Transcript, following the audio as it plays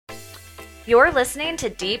You're listening to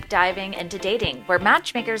Deep Diving into Dating, where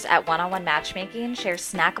matchmakers at One-on-One Matchmaking share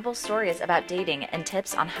snackable stories about dating and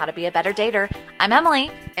tips on how to be a better dater. I'm Emily.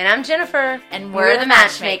 And I'm Jennifer. And we're the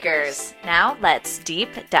matchmakers. Now, let's deep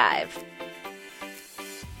dive.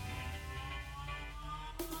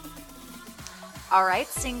 All right,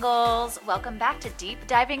 singles, welcome back to Deep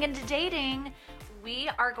Diving into Dating. We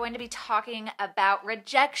are going to be talking about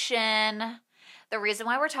rejection. The reason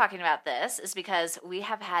why we're talking about this is because we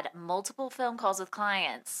have had multiple phone calls with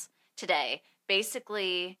clients today,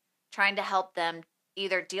 basically trying to help them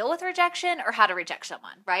either deal with rejection or how to reject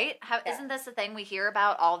someone, right? Isn't this the thing we hear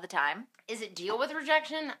about all the time? Is it deal with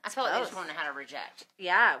rejection? I feel like I just want to know how to reject.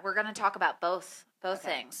 Yeah, we're going to talk about both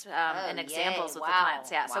things and examples with the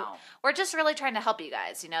clients. Yeah, so we're just really trying to help you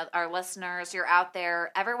guys. You know, our listeners, you're out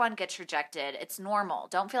there. Everyone gets rejected. It's normal.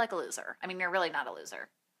 Don't feel like a loser. I mean, you're really not a loser.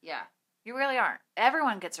 Yeah. You really aren't.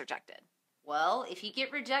 Everyone gets rejected. Well, if you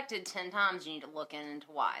get rejected 10 times, you need to look into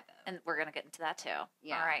why, though. And we're going to get into that, too.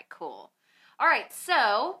 Yeah. All right, cool. All right,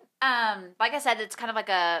 so, like I said, it's kind of like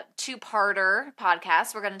a two-parter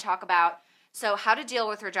podcast. We're going to talk about, how to deal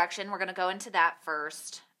with rejection. We're going to go into that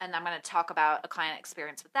first, and I'm going to talk about a client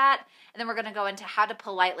experience with that. And then we're going to go into how to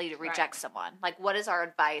politely reject someone. Like, what is our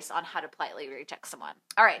advice on how to politely reject someone?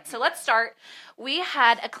 All right, so let's start. We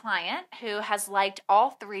had a client who has liked all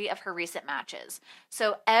 3 of her recent matches.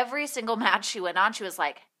 So every single match she went on, she was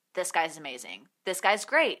like, this guy's amazing. This guy's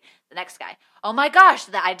great. The next guy, oh my gosh,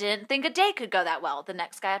 I didn't think a date could go that well. The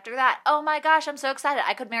next guy after that, oh my gosh, I'm so excited.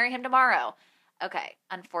 I could marry him tomorrow. Okay,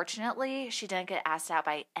 unfortunately, she didn't get asked out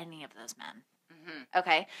by any of those men. Mm-hmm.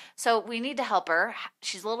 Okay, so we need to help her.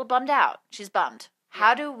 She's a little bummed out. She's bummed. Yeah.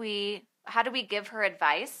 How do we give her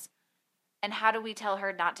advice, and how do we tell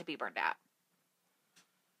her not to be burned out?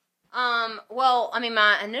 Well, I mean,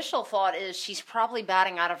 my initial thought is she's probably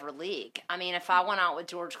batting out of her league. I mean, if I went out with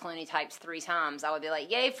George Clooney types 3 times, I would be like,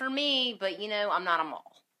 yay for me, but, I'm not a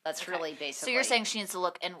mole. That's really basically. So you're saying she needs to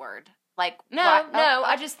look inward? No,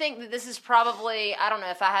 I just think that this is probably, I don't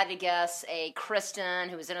know, if I had to guess, a Kristen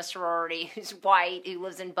who was in a sorority, who's white, who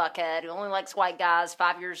lives in Buckhead, who only likes white guys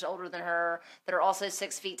 5 years older than her, that are also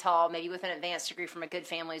 6 feet tall, maybe with an advanced degree from a good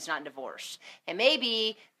family who's not divorced. And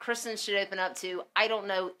maybe Kristen should open up to, I don't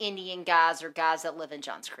know, Indian guys or guys that live in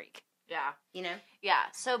Johns Creek. Yeah. Yeah,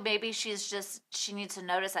 so maybe she needs to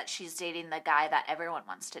notice that she's dating the guy that everyone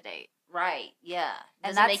wants to date. Right, yeah.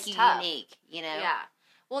 And that make you tough. Unique, Yeah.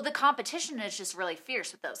 Well, the competition is just really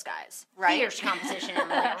fierce with those guys, right? Fierce competition.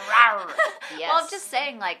 Yes. Well, I'm just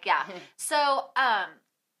saying, yeah. So,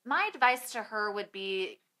 my advice to her would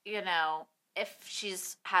be,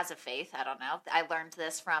 if has a faith, I don't know. I learned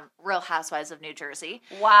this from Real Housewives of New Jersey.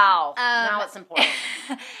 Wow. Now it's important.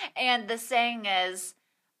 And the saying is,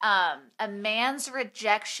 a man's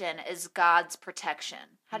rejection is God's protection.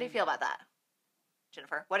 How do you feel about that?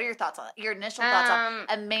 Jennifer, what are your thoughts on it? Your initial thoughts on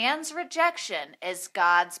a man's rejection is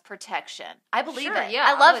God's protection. I believe it. Yeah,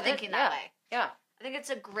 I love thinking that way. Yeah. I think it's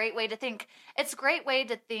a great way to think. It's a great way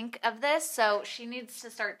to think of this. So she needs to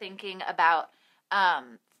start thinking about,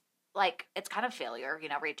 it's kind of failure.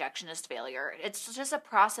 Rejection is failure. It's just a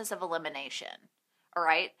process of elimination. All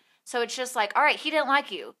right. So it's just all right, he didn't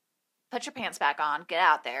like you. Put your pants back on. Get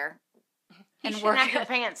out there. And work your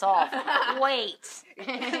pants off. Wait.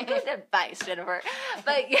 Good advice, Jennifer.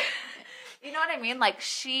 But you know what I mean?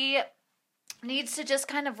 She needs to just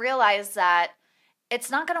kind of realize that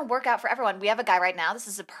it's not going to work out for everyone. We have a guy right now. This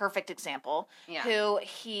is a perfect example. Yeah. Who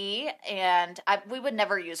we would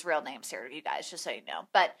never use real names here, you guys, just so you know.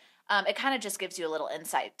 But it kind of just gives you a little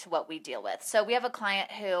insight to what we deal with. So we have a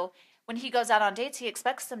client who, when he goes out on dates, he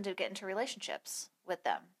expects them to get into relationships with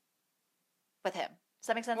him. Does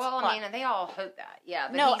that make sense? Well, I mean, they all hope that, yeah.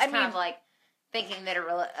 But he's kind of thinking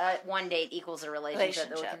that one date equals a relationship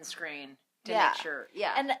that we can screen to make sure.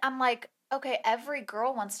 Yeah. And I'm like, okay, every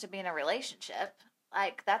girl wants to be in a relationship.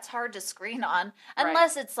 That's hard to screen on.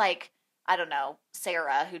 Unless it's I don't know,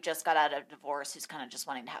 Sarah, who just got out of divorce, who's kind of just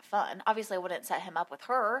wanting to have fun. Obviously, I wouldn't set him up with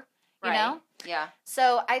her. You know? Yeah.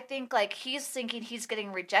 So I think he's thinking he's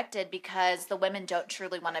getting rejected because the women don't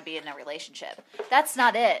truly want to be in a relationship. That's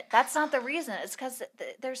not it. That's not the reason. It's because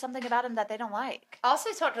there's something about him that they don't like. I also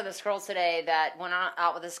talked to this girl today that went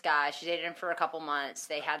out with this guy. She dated him for a couple months.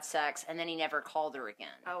 They had sex, and then he never called her again.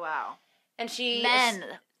 Oh, wow. And Men,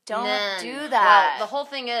 don't do that. Well, the whole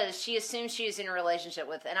thing is she assumes she's in a relationship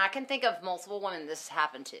with, and I can think of multiple women this has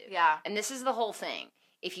happened to. Yeah. And this is the whole thing.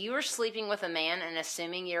 if you are sleeping with a man and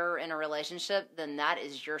assuming you're in a relationship, then that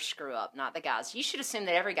is your screw up, not the guy's. You should assume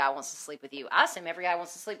that every guy wants to sleep with you. I assume every guy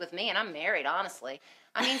wants to sleep with me, and I'm married, honestly.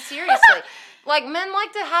 I mean, seriously. Like, men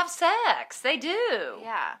like to have sex. They do.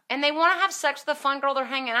 Yeah. And they want to have sex with the fun girl they're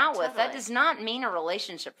hanging out with. Totally. That does not mean a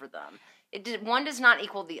relationship for them. One does not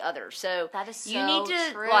equal the other. So That is so you need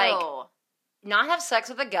to, true. like, not have sex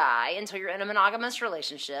with a guy until you're in a monogamous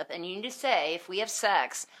relationship. And you need to say, if we have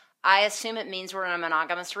sex, I assume it means we're in a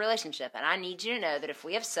monogamous relationship. And I need you to know that if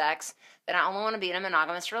we have sex, then I only want to be in a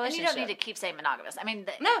monogamous relationship. And you don't need to keep saying monogamous. I mean,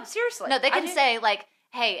 no, seriously. No, they can say, like,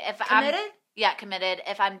 hey, if committed? Committed.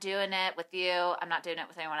 If I'm doing it with you, I'm not doing it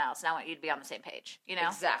with anyone else. And I want you to be on the same page, you know?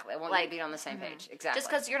 Exactly. I want you to be on the same page. Exactly.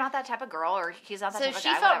 Just because you're not that type of girl or he's not that type of guy. So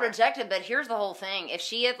she felt rejected, but here's the whole thing. If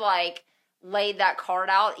she had, like, laid that card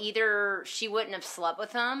out, either she wouldn't have slept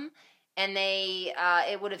with him and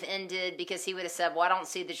it would have ended because he would have said, well, I don't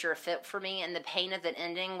see that you're a fit for me, and the pain of it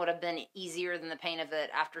ending would have been easier than the pain of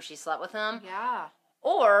it after she slept with him. Yeah.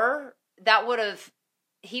 Or that would have...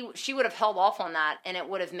 she would have held off on that, and it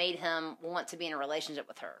would have made him want to be in a relationship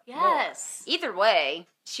with her. Yes. More. Either way,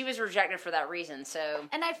 she was rejected for that reason. So,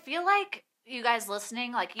 and I feel like you guys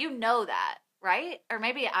listening, like, you know that, right? Or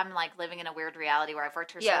maybe I'm like living in a weird reality where I've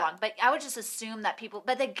worked here so long. But I would just assume that people,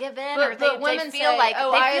 but they give in, or they feel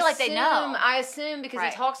like they know. I assume because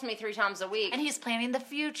he talks to me 3 times a week, and he's planning the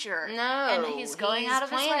future. No, and he's going out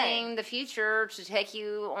of his way. planning the future to take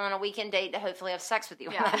you on a weekend date to hopefully have sex with you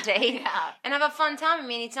on that date, and have a fun time. I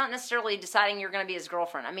mean, he's not necessarily deciding you're going to be his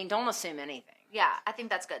girlfriend. I mean, don't assume anything. Yeah, I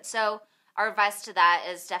think that's good. So our advice to that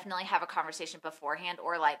is definitely have a conversation beforehand,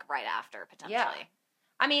 or like right after potentially. Yeah.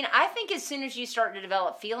 I mean, I think as soon as you start to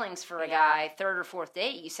develop feelings for a guy, 3rd or 4th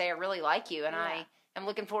date, you say, I really like you, and I am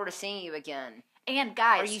looking forward to seeing you again. And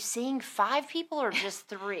guys... Are you seeing 5 people or just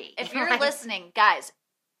 3? If you're listening, guys,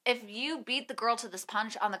 if you beat the girl to this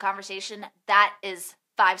punch on the conversation, that is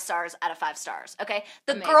 5 stars out of 5 stars, okay?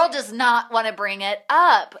 The girl does not want to bring it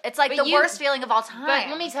up. It's like the worst feeling of all time. But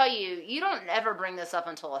let me tell you, you don't ever bring this up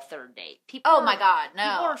until a 3rd date. My God, no.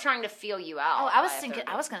 People are trying to feel you out. Oh,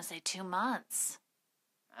 I was going to say 2 months.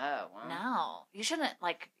 Oh, wow. No. You shouldn't,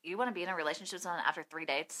 you want to be in a relationship with someone after 3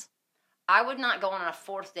 dates? I would not go on a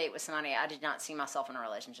 4th date with somebody I did not see myself in a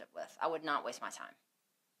relationship with. I would not waste my time.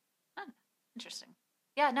 Oh, interesting.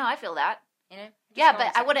 Yeah, no, I feel that. You know? Yeah,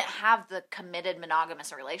 but I wouldn't have the committed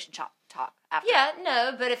monogamous relationship talk after. Yeah,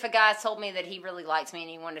 no, but if a guy told me that he really liked me and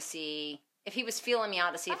he wanted to see, if he was feeling me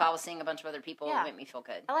out to see if I was seeing a bunch of other people, it would make me feel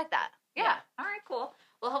good. I like that. Yeah. All right, cool.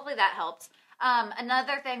 Well, hopefully that helps.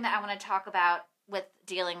 Another thing that I want to talk about with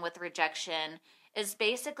dealing with rejection is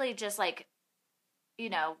basically just like, you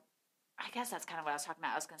know, I guess that's kind of what I was talking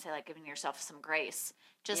about. I was going to say, like, giving yourself some grace.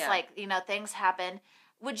 Just like, you know, things happen.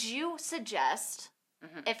 Would you suggest,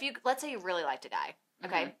 if you, let's say you really liked a guy,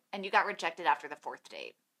 okay, and you got rejected after the 4th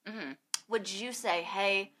date, would you say,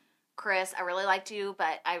 hey, Chris, I really liked you,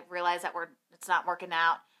 but I realize that it's not working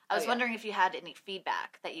out. I was wondering if you had any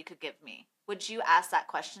feedback that you could give me. Would you ask that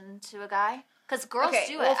question to a guy? Because girls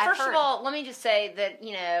do it. Well, first of all, let me just say that,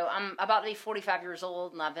 you know, I'm about to be 45 years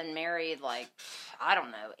old, and I've been married, like, I don't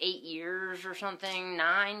know, 8 years or something,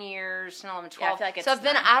 9 years, 11, 12. Yeah, I feel like it's so I've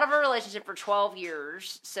been out of a relationship for 12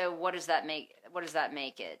 years, so what does that make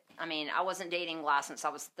it? I mean, I wasn't dating last since I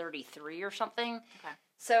was 33 or something. Okay.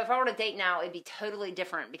 So if I were to date now, it'd be totally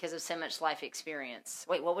different because of so much life experience.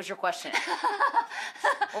 Wait, what was your question?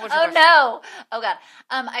 What was your question? No. Oh, God.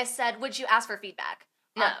 I said, would you ask for feedback?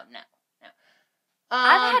 No.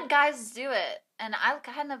 I've had guys do it, and I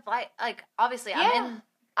kind of like obviously I'm in.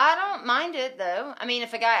 I don't mind it, though. I mean,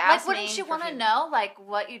 if a guy asks me... wouldn't you want to know, like,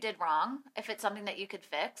 what you did wrong, if it's something that you could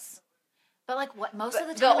fix? But, like, what most of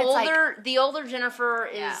the time the older Jennifer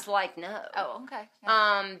is like, no. Oh, okay.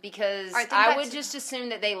 Yeah. Because I would just assume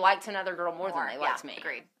that they liked another girl more than they liked me.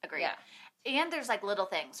 Agreed. Yeah. And there's, like, little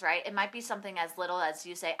things, right? It might be something as little as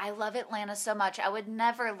you say, I love Atlanta so much, I would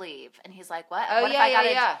never leave. And he's like, what? Oh, what if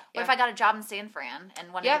I got a job in San Fran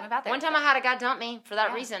and wanted to move out there? One time I had a guy dump me for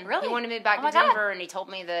that reason. Really? He wanted to move back to Denver, and he told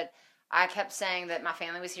me that I kept saying that my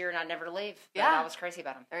family was here and I'd never leave. But I was crazy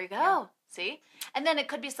about him. There you go. Yeah. See? And then it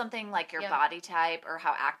could be something like your body type or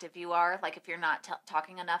how active you are. Like, if you're not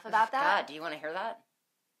talking enough about that. God, do you want to hear that?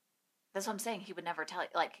 That's what I'm saying. He would never tell you.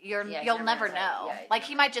 Like, you'll never know. Yeah, like,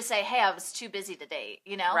 he might just say, hey, I was too busy to date.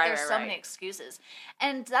 You know? There's so many excuses.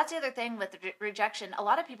 And that's the other thing with rejection. A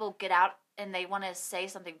lot of people get out and they want to say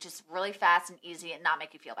something just really fast and easy and not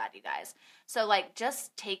make you feel bad, you guys. So, like,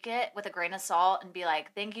 just take it with a grain of salt and be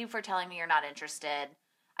like, thank you for telling me you're not interested.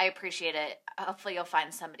 I appreciate it. Hopefully you'll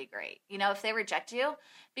find somebody great. You know, if they reject you,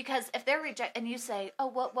 because if they're and you say, oh,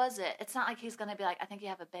 what was it? It's not like he's going to be like, I think you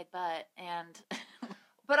have a big butt and...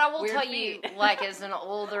 But I will Weird tell feet. you, like, as an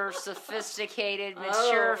older, sophisticated,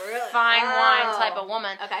 mature, really? fine wine Oh. type of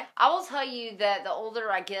woman, Okay. I will tell you that the older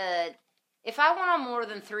I get, if I went on more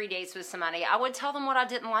than 3 dates with somebody, I would tell them what I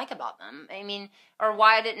didn't like about them. I mean, or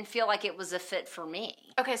why I didn't feel like it was a fit for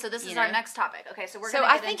me. Okay, so this is You our know? next topic. Okay, so we're So going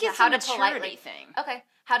to I get think into it's how a to maturity politely thing. Okay,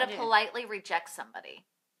 how to I do. politely reject somebody.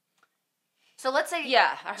 So let's say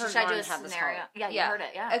Yeah, I heard should I do Lauren a had this scenario? whole- Yeah, you heard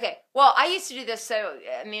it. Yeah. Okay. Well, I used to do this. So,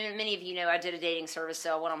 I mean, many of you know I did a dating service,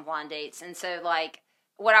 so I went on blind dates. And so, like,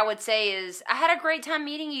 what I would say is, I had a great time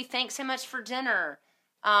meeting you. Thanks so much for dinner.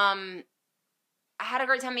 I had a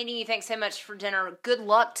great time meeting you. Thanks so much for dinner. Good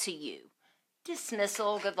luck to you.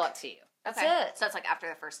 Dismissal. Good luck to you. That's Okay. it. So it's like after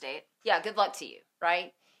the first date. Yeah, good luck to you,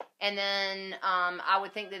 right? And then I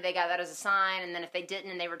would think that they got that as a sign, and then if they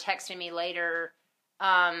didn't and they were texting me later,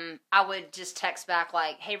 I would just text back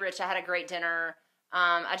like, hey, Rich, I had a great dinner.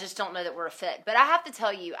 I just don't know that we're a fit. But I have to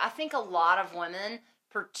tell you, I think a lot of women,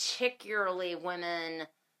 particularly women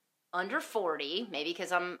under 40, maybe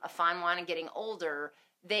because I'm a fine wine and getting older,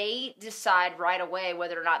 they decide right away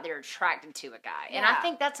whether or not they're attracted to a guy. And I Yeah.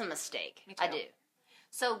 think that's a mistake. Me too. I do.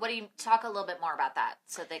 So what do you talk a little bit more about that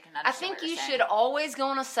so they can understand? I think what you're you saying. should always go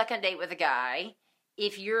on a second date with a guy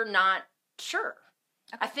if you're not sure.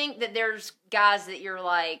 Okay. I think that there's guys that you're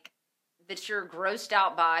like, that you're grossed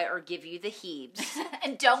out by or give you the heebs.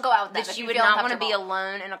 and don't go out with them. That if you you would feel not want to be uncomfortable.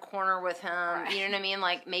 alone in a corner with him. Right. You know what I mean?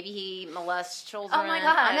 Like maybe he molests children. Oh my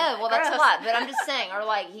God, I know. Well, that's a gross. lot. But I'm just saying. Or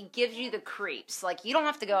like he gives you the creeps. Like you don't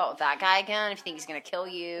have to go out with that guy again if you think he's going to kill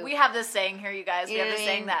you. We have this saying here, you guys. You We know have what this I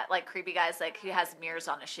saying mean? that like creepy guys like who has mirrors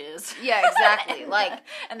on his shoes. Yeah, exactly. Like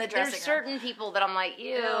and the dressing there's room. certain people that I'm like,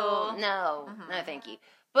 ew, Ew. no, Mhm. no, thank you.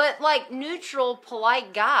 But like neutral,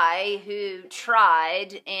 polite guy who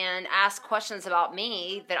tried and asked questions about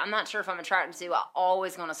me that I'm not sure if I'm attracted to, I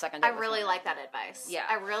always go on a second date. I with really him. like that advice. Yeah.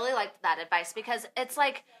 I really like that advice because it's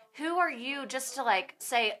like, who are you just to like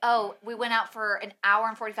say, oh, we went out for an hour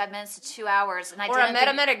and 45 minutes to 2 hours, and I Or didn't I met think-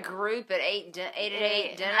 him at a group at 8 at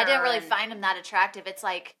 8 dinner. I didn't really and- find him that attractive. It's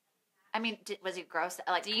like, I mean, was he gross?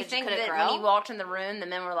 Like, Do you could think could it that grow? when you walked in the room, the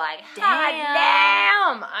men were like, Damn.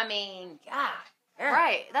 damn! I mean, God.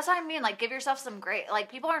 Right. That's what I mean. Like, give yourself some great.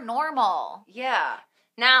 Like, people are normal. Yeah.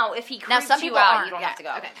 Now, if he creeps Now, some you people out, aren't. you don't yeah. have to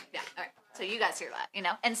go. Okay. Yeah. All right. So you guys hear that, you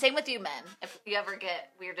know? And same with you men. If you ever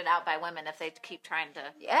get weirded out by women, if they keep trying to.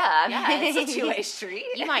 Yeah. Yeah, it's a two-way street.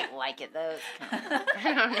 You might like it, though.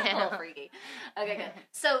 I don't A little know. freaky. Okay, good.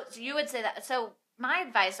 So you would say that. So my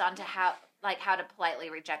advice on to how to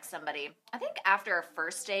politely reject somebody, I think after a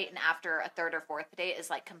first date and after a third or fourth date is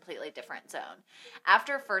like completely different zone.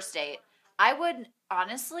 After a first date, I would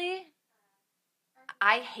honestly,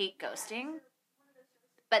 I hate ghosting,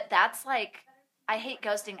 but that's like, I hate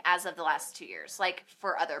ghosting as of the last 2 years. Like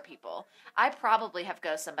for other people, I probably have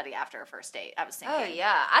ghosted somebody after a first date. I was thinking, Oh,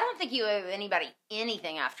 yeah. I don't think you owe anybody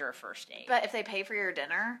anything after a first date. But if they pay for your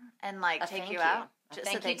dinner and like A take thank you you. out, A just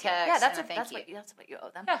thank so you they text yeah, that's and a thank that's what you owe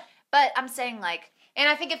them. Yeah. But I'm saying like And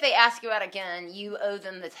I think if they ask you out again, you owe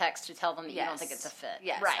them the text to tell them that you don't think it's a fit.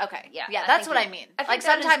 Yes. Right. Okay. Yeah. Yeah. That's think what you- I mean. I think Like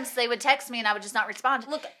that is- sometimes they would text me and I would just not respond.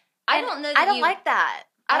 Look, I And don't know that I don't you, like that.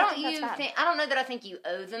 I don't think that's you bad. think I don't know that I think you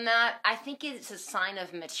owe them that. I think it's a sign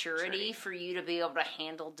of maturity Maturity. for you to be able to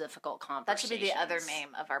handle difficult That conversations. should be the other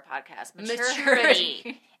name of our podcast.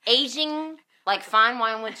 Maturity. Aging like fine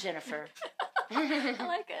wine with Jennifer. I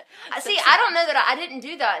like it. See, I don't know that I didn't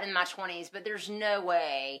do that in my 20s, but there's no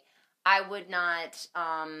way I would not.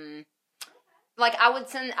 Like I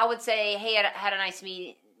would say, hey, I had a nice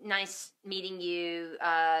meeting you.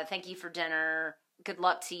 Thank you for dinner. Good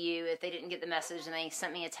luck to you. If they didn't get the message and they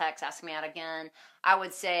sent me a text asking me out again, I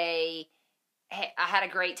would say, hey, I had a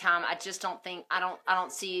great time. I just don't think I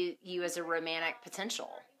don't see you as a romantic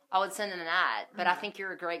potential. I would send them that, but I think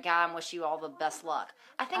you're a great guy and wish you all the best luck.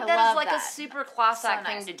 I think I that is love like that. a super class act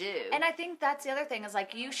nice. thing to do. And I think that's the other thing is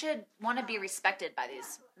like you should want to be respected by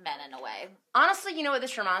these men in a way. Honestly, you know what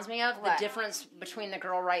this reminds me of? What? The difference between the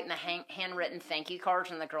girl writing the handwritten thank you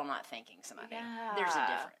cards and the girl not thanking somebody. Yeah. There's a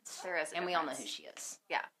difference. There is a and we all know who difference. she is.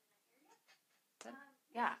 Yeah.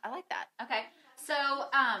 Yeah, I like that. Okay. So,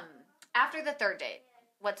 after the third date,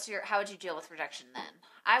 how would you deal with rejection then?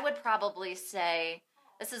 I would probably say,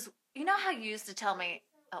 you know how you used to tell me,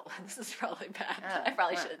 oh, this is probably bad. I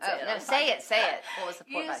probably shouldn't say it. No, on say podcast. it, say it. What was the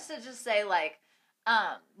You point? used to just say like,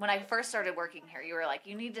 when I first started working here, you were like,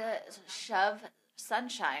 you need to shove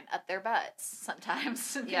sunshine up their butts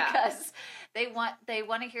sometimes Yeah. because they want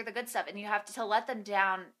to hear the good stuff, and you have to let them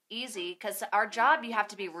down easy because our job, you have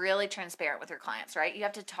to be really transparent with your clients, right? You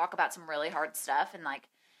have to talk about some really hard stuff, and like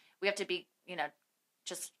we have to be,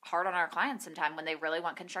 just hard on our clients sometimes when they really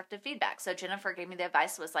want constructive feedback. So Jennifer gave me the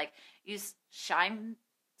advice was like, use shine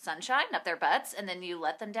sunshine up their butts, and then you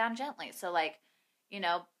let them down gently. So, like, you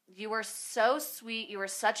know, you were so sweet. You were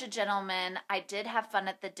such a gentleman. I did have fun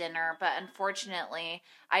at the dinner, but unfortunately,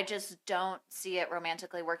 I just don't see it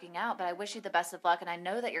romantically working out. But I wish you the best of luck, and I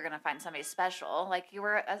know that you're going to find somebody special. Like, you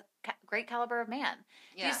were a great caliber of man.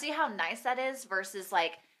 Yeah. Do you see how nice that is versus,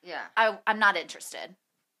 like, I'm not interested.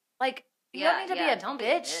 Like, you don't need to be a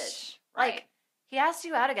bitch. Right. Like, he asked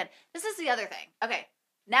you out again. This is the other thing. Okay,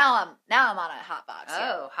 now I'm on a hot box.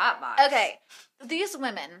 Oh, hot box. Okay, these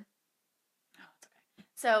women.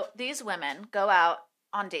 So these women go out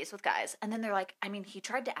on dates with guys, and then they're like, I mean, he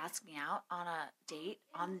tried to ask me out on a date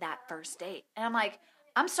on that first date. And I'm like,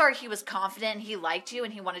 I'm sorry, he was confident, he liked you,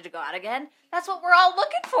 and he wanted to go out again. That's what we're all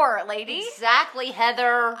looking for, lady. Exactly,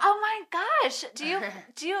 Heather. Oh my gosh. Do you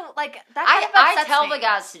like that kind of upsets I tell me. the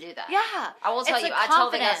guys to do that. Yeah. I will tell you, I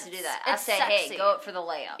tell the guys to do that. I say, sexy. Hey, go up for the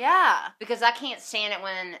layup. Yeah. Because I can't stand it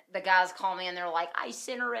when the guys call me and they're like, I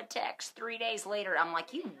sent her a text 3 days later. I'm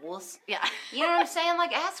like, you wuss. Yeah. You know what I'm saying?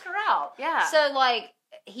 Like, ask her out. Yeah. So, like,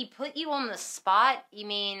 he put you on the spot. You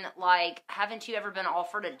mean, like, haven't you ever been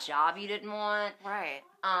offered a job you didn't want? Right.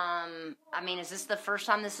 I mean, is this the first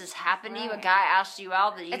time this has happened to you? A guy asked you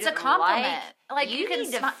out that you didn't like? It's a compliment. Like, you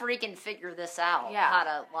need to freaking figure this out. Yeah. How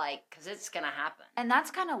to, like, because it's going to happen. And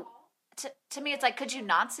that's kind of, to me, it's like, could you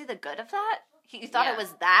not see the good of that? You thought it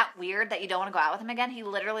was that weird that you don't want to go out with him again? He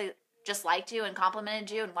literally just liked you and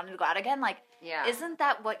complimented you and wanted to go out again? Like, isn't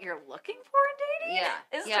that what you're looking for in dating?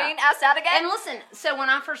 Yeah. Is being asked out again? And listen, so when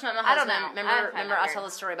I first met my husband, I don't know. Remember I told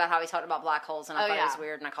the story about how he talked about black holes and I thought it was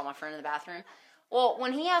weird and I called my friend in the bathroom. Well,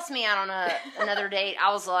 when he asked me out on another date,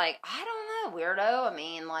 I was like, I don't know, weirdo. I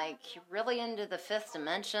mean, like, you're really into the fifth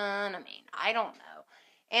dimension. I mean, I don't know.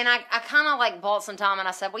 And I kind of, like, bought some time, and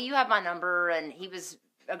I said, well, you have my number, and he was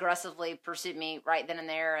aggressively pursued me right then and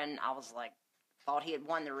there, and I was like, thought he had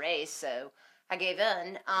won the race, so I gave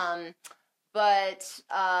in. But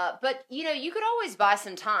you know, you could always buy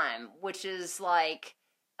some time, which is like,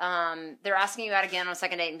 they're asking you out again on a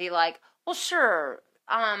second date and be like, well, sure,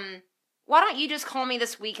 why don't you just call me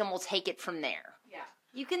this week and we'll take it from there? Yeah.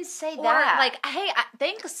 You can say that. Like, hey,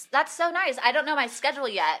 thanks. That's so nice. I don't know my schedule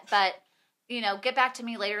yet, but, you know, get back to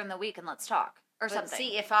me later in the week and let's talk or something.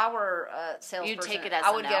 See, if I were a salesperson, you'd take it as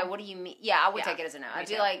I would a no. go, what do you mean? Yeah, I would take it as a no. I'd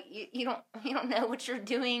be like, you don't know what you're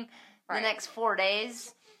doing the next 4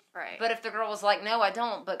 days. Right. But if the girl was like, no, I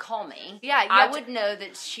don't, but call me. Yeah. I would know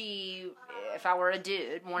that she, if I were a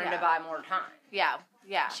dude, wanted to buy more time. Yeah.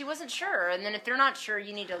 Yeah. She wasn't sure. And then if they're not sure,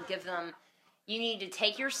 you need to give them, you need to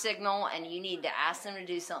take your signal and you need to ask them to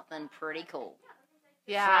do something pretty cool.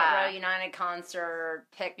 Yeah. Front row United concert,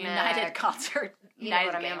 picnic. United concert. You know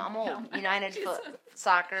what I mean? I'm old. United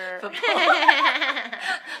soccer.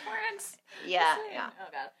 Yeah. Oh,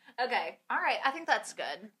 God. Okay. All right. I think that's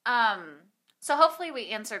good. So hopefully we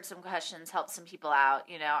answered some questions, helped some people out.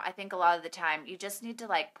 You know, I think a lot of the time you just need to,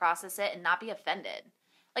 like, process it and not be offended.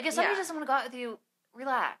 Like, if somebody doesn't want to go out with you,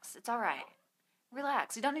 relax. It's all right.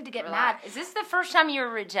 Relax. You don't need to get mad. Is this the first time you were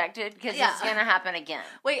rejected? Because it's going to happen again.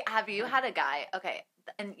 Wait, have you had a guy,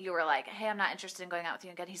 and you were like, hey, I'm not interested in going out with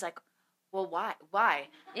you again. He's like, well, why? Why?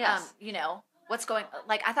 Yes. You know, what's going,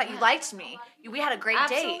 like, I thought you liked me. We had a great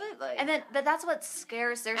date. Absolutely. And then, but that's what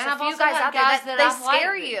scares, there's and a I've few guys out there that they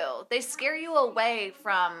scare liked you. They scare you away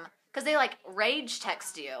from, because they, like, rage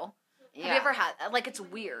text you. Yeah. Have you ever had, like, it's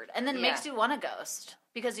weird. And then it makes you want to ghost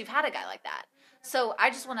because you've had a guy like that. So I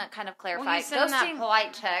just want to kind of clarify. Well, you send that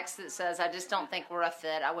polite text that says, I just don't think we're a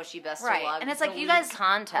fit. I wish you best of luck. And it's like, you guys,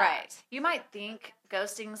 contact. Right. You might think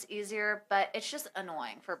ghosting's easier, but it's just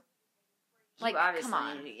annoying for, like, come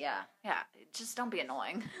on. Yeah, just don't be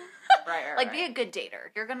annoying. Right. Be a good dater.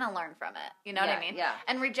 You're going to learn from it. You know what I mean? Yeah.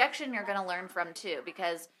 And rejection you're going to learn from, too,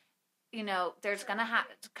 because, you know, there's going to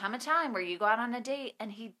come a time where you go out on a date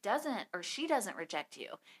and he doesn't or she doesn't reject you.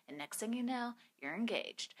 And next thing you know, you're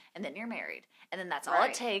engaged. And then you're married. And then that's all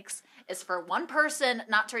it takes is for one person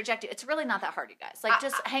not to reject you. It's really not that hard, you guys. Like,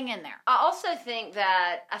 just hang in there. I also think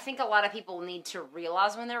a lot of people need to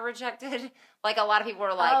realize when they're rejected. Like, a lot of people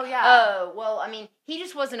are like, oh, well, I mean, he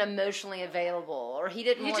just wasn't emotionally available. Or he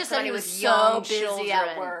didn't want just said he was so busy children.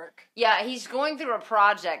 at work. Yeah, he's going through a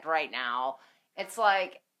project right now. It's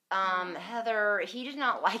like, Heather, he did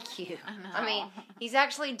not like you. I mean, he's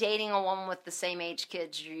actually dating a woman with the same age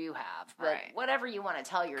kids you have. But whatever you want to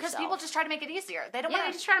tell yourself. Because people just try to make it easier. They don't want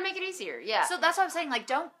to just try to make it easier. Yeah. So that's what I'm saying. Like,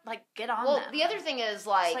 don't, like, get on them. The other thing is,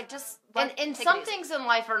 like just and some things in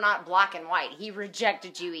life are not black and white. He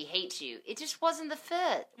rejected you. He hates you. It just wasn't the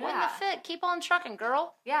fit. Wasn't the fit. Keep on trucking,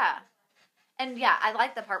 girl. Yeah. And I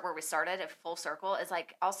like the part where we started at full circle is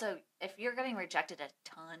like, also, if you're getting rejected a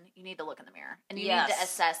ton, you need to look in the mirror and you need to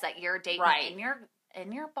assess that you're dating in your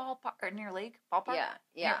in your ballpark, or in your league? Ballpark?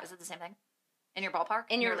 Yeah. Is it the same thing? In your ballpark?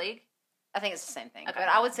 In your your league? I think it's the same thing, Okay. but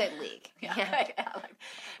I would say league. Yeah.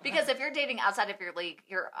 Because if you're dating outside of your league,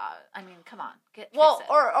 you're, I mean, come on. Fix it.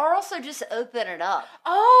 Or also just open it up.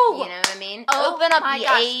 Oh! You know what I mean? Oh, open up my the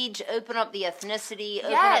gosh. age, open up the ethnicity,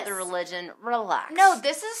 open Yes. up the religion. Relax. No,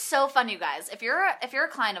 this is so fun, you guys. If you're a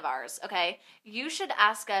client of ours, okay, you should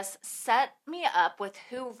ask us, set me up with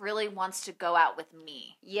who really wants to go out with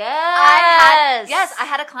me. Yes. I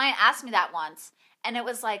had a client ask me that once. And it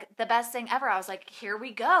was like the best thing ever. I was like, here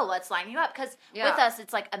we go. Let's line you up. Because with us,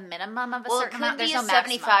 it's like a minimum of a certain amount. There's no maximum. Well, it could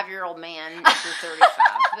be a 75-year-old man if you're 35.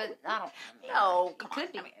 But I don't know. No, It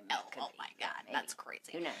could be. I mean, no. Oh, my God. Maybe. That's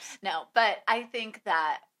crazy. Who knows? No, but I think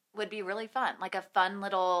that would be really fun. Like a fun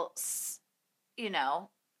little,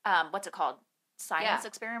 what's it called? Science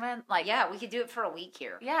experiment? Like, Yeah, we could do it for a week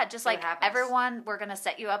here. yeah, just See what like happens. everyone, we're going to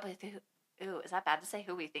set you up with who, is that bad to say?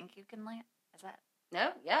 Who we think you can land? Is that?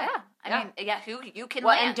 No, yeah. I mean, who you can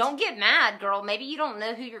Well, land. and don't get mad, girl. Maybe you don't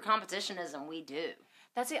know who your competition is, and we do.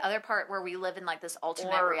 That's the other part where we live in like this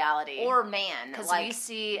alternate reality. Or man. Because like, we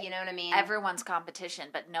see, you know what I mean? everyone's competition,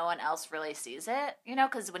 but no one else really sees it. You know,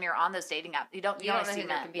 because when you're on those dating apps, you don't you don't know see who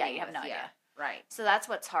they're men. competing Yeah, you have with. no idea. Right. So that's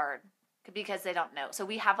what's hard because they don't know. So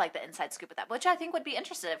we have like the inside scoop with that, which I think would be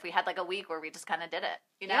interesting if we had like a week where we just kind of did it.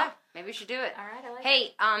 You know? Yeah, maybe we should do it. All right, I like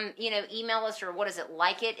it. Hey, email us or what is it?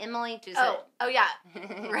 Like it, Emily? Oh yeah.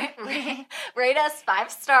 Rate us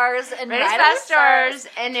 5 stars and Rate us write 5 us stars.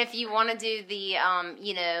 And if you want to do the,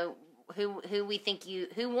 who we think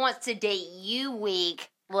who wants to date you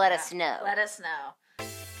week, let us know. Let us know.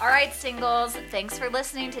 All right, singles, thanks for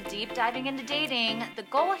listening to Deep Diving into Dating. The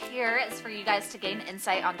goal here is for you guys to gain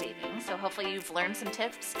insight on dating. So hopefully you've learned some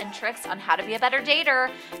tips and tricks on how to be a better dater.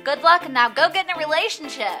 Good luck, and now go get in a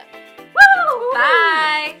relationship. Woo!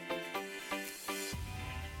 Bye!